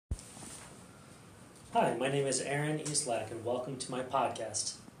Hi, my name is Aaron Eastlack, and welcome to my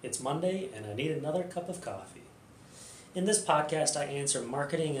podcast. It's Monday, and I need another cup of coffee. In this podcast, I answer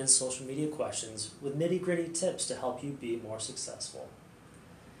marketing and social media questions with nitty-gritty tips to help you be more successful.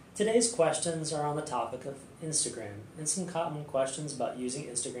 Today's questions are on the topic of Instagram and some common questions about using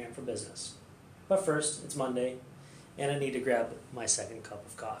Instagram for business. But first, it's Monday, and I need to grab my second cup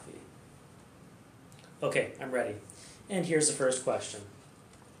of coffee. Okay, I'm ready. And here's the first question.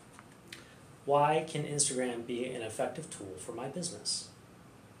 Why can Instagram be an effective tool for my business?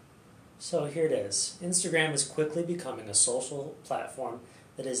 So here it is. Instagram is quickly becoming a social platform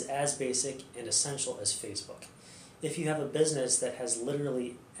that is as basic and essential as Facebook. If you have a business that has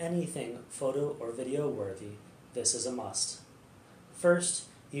literally anything photo or video worthy, this is a must. First,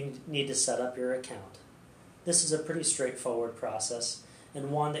 you need to set up your account. This is a pretty straightforward process and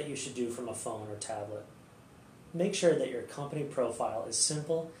one that you should do from a phone or tablet. Make sure that your company profile is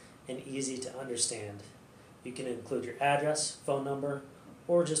simple and easy to understand. You can include your address, phone number,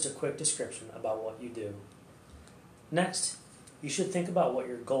 or just a quick description about what you do. Next, you should think about what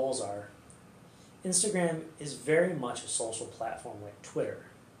your goals are. Instagram is very much a social platform like Twitter.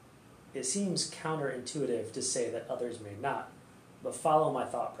 It seems counterintuitive to say that others may not, but follow my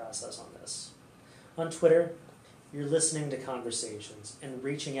thought process on this. On Twitter, you're listening to conversations and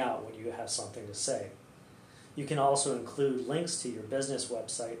reaching out when you have something to say. You can also include links to your business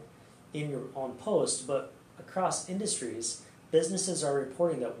website in your own post, but across industries, businesses are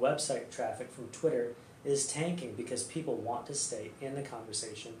reporting that website traffic from Twitter is tanking because people want to stay in the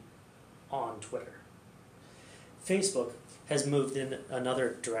conversation on Twitter. Facebook has moved in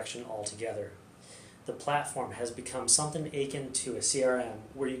another direction altogether. The platform has become something akin to a CRM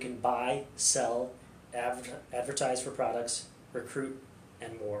where you can buy, sell, advertise for products, recruit,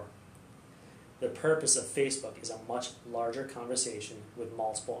 and more. The purpose of Facebook is a much larger conversation with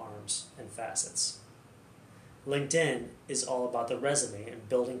multiple arms and facets. LinkedIn is all about the resume and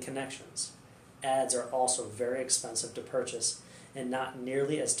building connections. Ads are also very expensive to purchase and not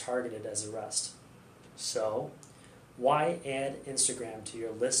nearly as targeted as the rest. So, why add Instagram to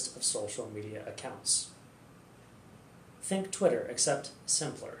your list of social media accounts? Think Twitter, except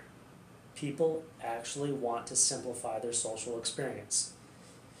simpler. People actually want to simplify their social experience,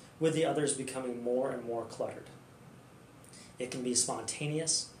 with the others becoming more and more cluttered. It can be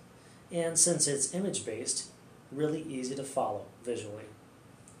spontaneous, and since it's image-based, really easy to follow visually.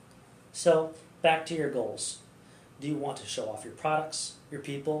 So, back to your goals. Do you want to show off your products, your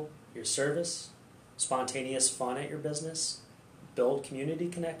people, your service, spontaneous fun at your business, build community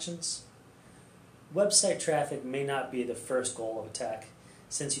connections? Website traffic may not be the first goal of attack,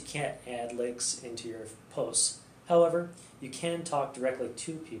 since you can't add links into your posts. However, you can talk directly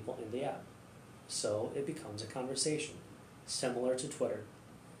to people in the app, so it becomes a conversation, similar to Twitter,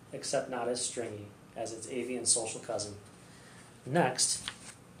 except not as stringy as its avian social cousin. Next,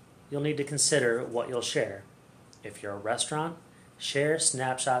 you'll need to consider what you'll share. If you're a restaurant, share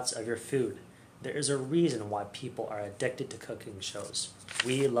snapshots of your food. There is a reason why people are addicted to cooking shows.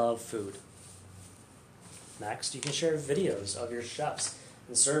 We love food. Next, you can share videos of your chefs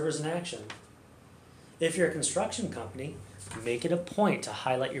and servers in action. If you're a construction company, make it a point to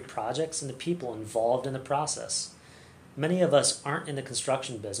highlight your projects and the people involved in the process. Many of us aren't in the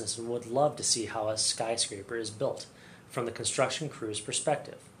construction business and would love to see how a skyscraper is built from the construction crew's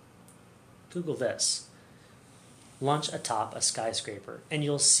perspective. Google this. Lunch atop a skyscraper, and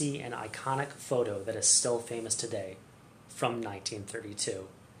you'll see an iconic photo that is still famous today from 1932.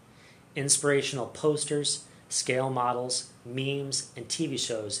 Inspirational posters, scale models, memes, and TV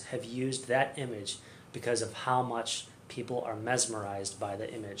shows have used that image because of how much people are mesmerized by the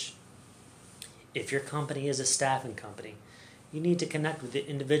image. If your company is a staffing company, you need to connect with the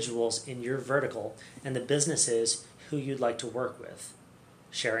individuals in your vertical and the businesses who you'd like to work with.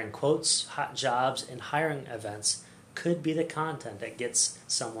 Sharing quotes, hot jobs, and hiring events could be the content that gets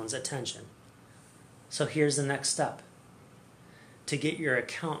someone's attention. So here's the next step. To get your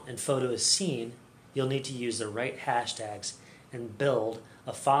account and photos seen, you'll need to use the right hashtags and build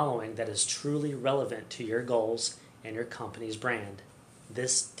a following that is truly relevant to your goals and your company's brand.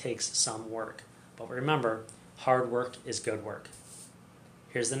 This takes some work, but remember, hard work is good work.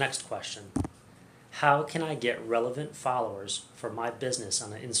 Here's the next question. How can I get relevant followers for my business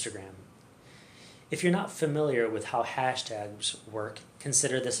on Instagram? If you're not familiar with how hashtags work,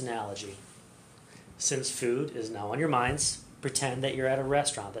 consider this analogy. Since food is now on your minds, pretend that you're at a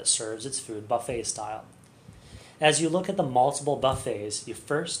restaurant that serves its food buffet style. As you look at the multiple buffets, you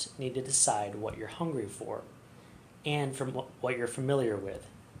first need to decide what you're hungry for and from what you're familiar with.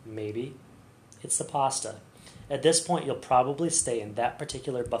 Maybe it's the pasta, At this point, you'll probably stay in that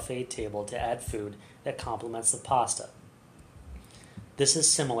particular buffet table to add food that complements the pasta. This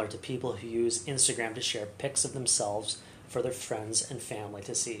is similar to people who use Instagram to share pics of themselves for their friends and family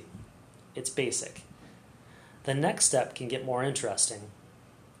to see. It's basic. The next step can get more interesting.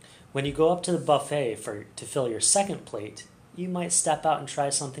 When you go up to the buffet to fill your second plate, you might step out and try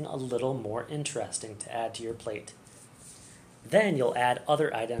something a little more interesting to add to your plate. Then you'll add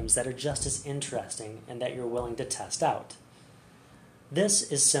other items that are just as interesting and that you're willing to test out. This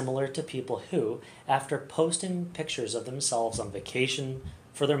is similar to people who, after posting pictures of themselves on vacation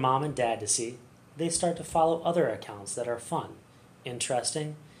for their mom and dad to see, they start to follow other accounts that are fun,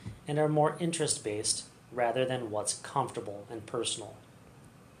 interesting, and are more interest-based rather than what's comfortable and personal.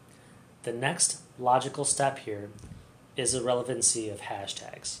 The next logical step here is the relevancy of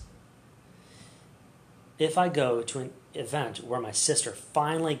hashtags. If I go to an event where my sister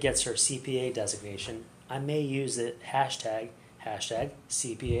finally gets her CPA designation, I may use the hashtag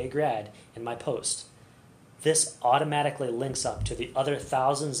CPA grad in my post. This automatically links up to the other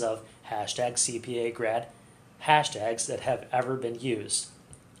thousands of hashtag CPA grad hashtags that have ever been used.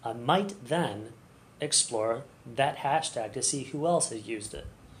 I might then explore that hashtag to see who else has used it.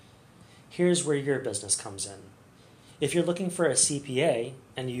 Here's where your business comes in. If you're looking for a CPA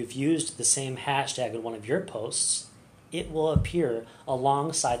and you've used the same hashtag in one of your posts, it will appear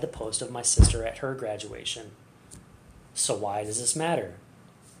alongside the post of my sister at her graduation. So why does this matter?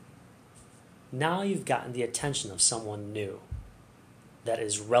 Now you've gotten the attention of someone new that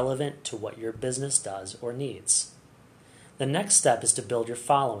is relevant to what your business does or needs. The next step is to build your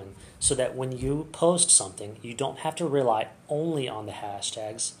following so that when you post something, you don't have to rely only on the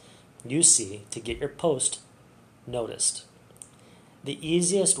hashtags you see to get your post noticed. The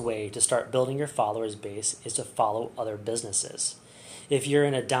easiest way to start building your followers base is to follow other businesses. If you're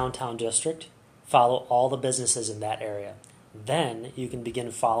in a downtown district, follow all the businesses in that area. Then you can begin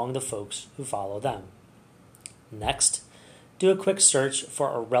following the folks who follow them. Next, do a quick search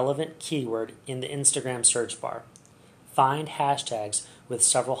for a relevant keyword in the Instagram search bar. Find hashtags with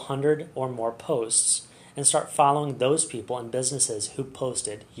several hundred or more posts and start following those people and businesses who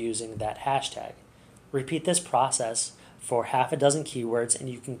posted using that hashtag. Repeat this process for half a dozen keywords and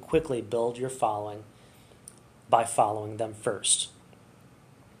you can quickly build your following by following them first.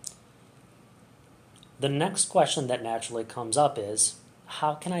 The next question that naturally comes up is,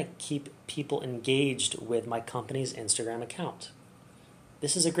 how can I keep people engaged with my company's Instagram account?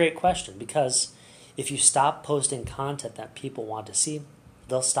 This is a great question because if you stop posting content that people want to see,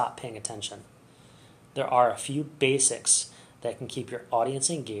 they'll stop paying attention. There are a few basics that can keep your audience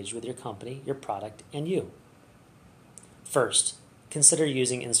engaged with your company, your product, and you. First, consider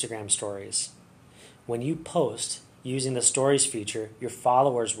using Instagram stories. When you post using the stories feature, your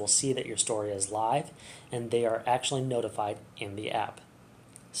followers will see that your story is live and they are actually notified in the app.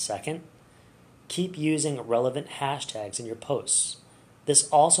 Second, keep using relevant hashtags in your posts. This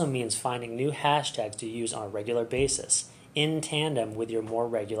also means finding new hashtags to use on a regular basis, in tandem with your more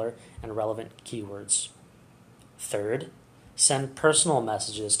regular and relevant keywords. Third, send personal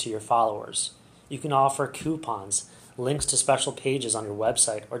messages to your followers. You can offer coupons, links to special pages on your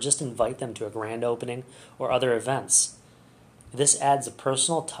website, or just invite them to a grand opening or other events. This adds a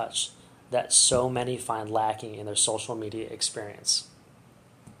personal touch that so many find lacking in their social media experience.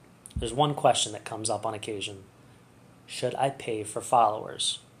 There's one question that comes up on occasion. Should I pay for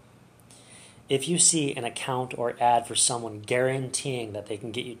followers? If you see an account or ad for someone guaranteeing that they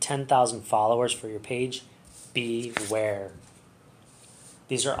can get you 10,000 followers for your page, beware.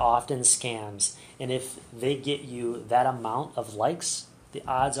 These are often scams, and if they get you that amount of likes, the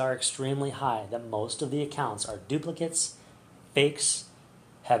odds are extremely high that most of the accounts are duplicates, fakes,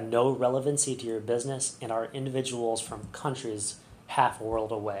 have no relevancy to your business, and are individuals from countries half a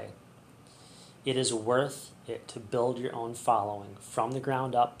world away. It is worth it to build your own following from the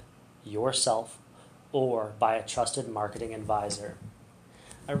ground up, yourself, or by a trusted marketing advisor.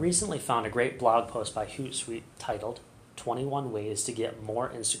 I recently found a great blog post by Hootsuite titled 21 Ways to Get More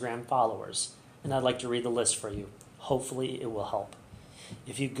Instagram Followers, and I'd like to read the list for you. Hopefully it will help.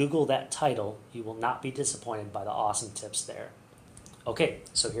 If you Google that title, you will not be disappointed by the awesome tips there. Okay,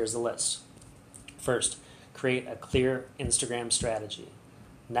 so here's the list. First, create a clear Instagram strategy.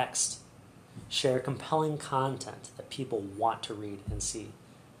 Next, share compelling content that people want to read and see.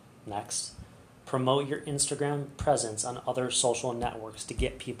 Next, promote your Instagram presence on other social networks to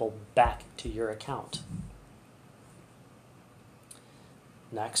get people back to your account.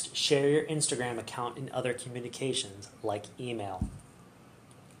 Next, share your Instagram account in other communications like email.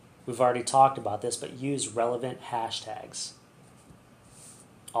 We've already talked about this, but use relevant hashtags.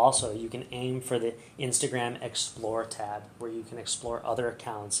 Also, you can aim for the Instagram Explore tab, where you can explore other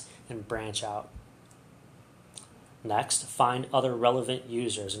accounts and branch out. Next, find other relevant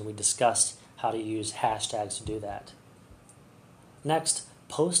users, and we discussed how to use hashtags to do that. Next,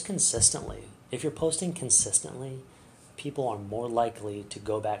 post consistently. If you're posting consistently, people are more likely to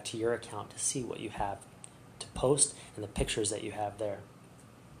go back to your account to see what you have to post and the pictures that you have there.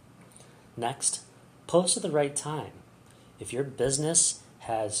 Next, post at the right time. If your business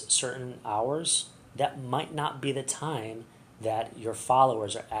has certain hours, that might not be the time that your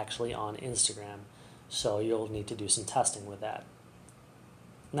followers are actually on Instagram, so you'll need to do some testing with that.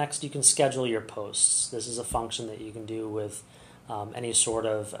 Next, you can schedule your posts. This is a function that you can do with any sort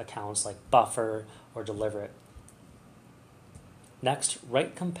of accounts like Buffer or Deliverr. Next,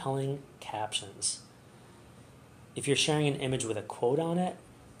 write compelling captions. If you're sharing an image with a quote on it,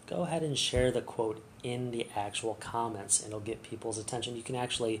 go ahead and share the quote in the actual comments, and it'll get people's attention. You can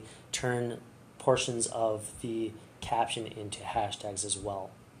actually turn portions of the caption into hashtags as well.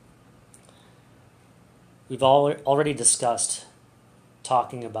 We've already discussed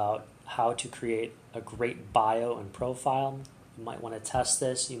talking about how to create a great bio and profile. You might want to test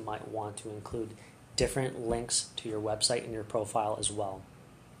this. You might want to include different links to your website in your profile as well.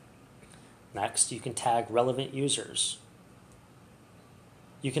 Next, you can tag relevant users.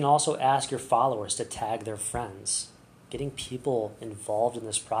 You can also ask your followers to tag their friends. Getting people involved in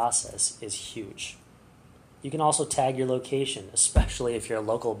this process is huge. You can also tag your location, especially if you're a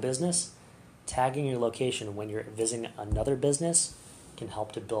local business. Tagging your location when you're visiting another business can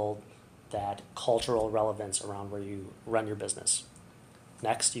help to build that cultural relevance around where you run your business.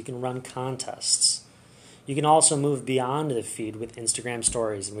 Next, you can run contests. You can also move beyond the feed with Instagram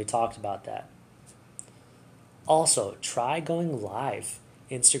stories, and we talked about that. Also, try going live.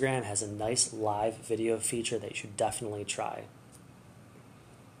 Instagram has a nice live video feature that you should definitely try.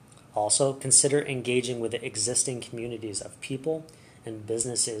 Also, consider engaging with the existing communities of people and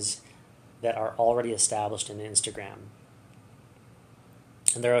businesses that are already established in Instagram.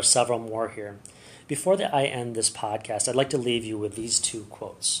 And there are several more here. Before I end this podcast, I'd like to leave you with these two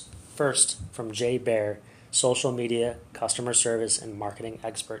quotes. First, from Jay Baer, social media, customer service, and marketing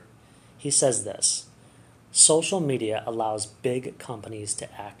expert. He says this: social media allows big companies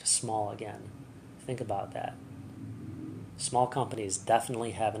to act small again. Think about that. Small companies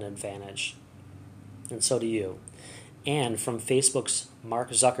definitely have an advantage, and so do you. And from Facebook's Mark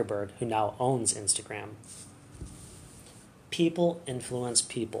Zuckerberg, who now owns Instagram, people influence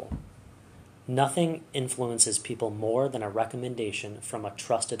people. Nothing influences people more than a recommendation from a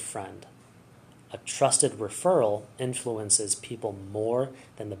trusted friend. A trusted referral influences people more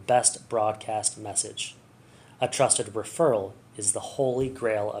than the best broadcast message. A trusted referral is the holy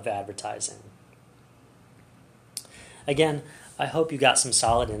grail of advertising. Again, I hope you got some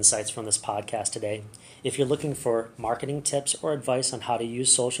solid insights from this podcast today. If you're looking for marketing tips or advice on how to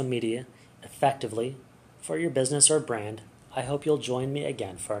use social media effectively for your business or brand, I hope you'll join me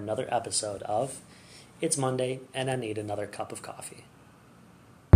again for another episode of It's Monday and I Need Another Cup of Coffee.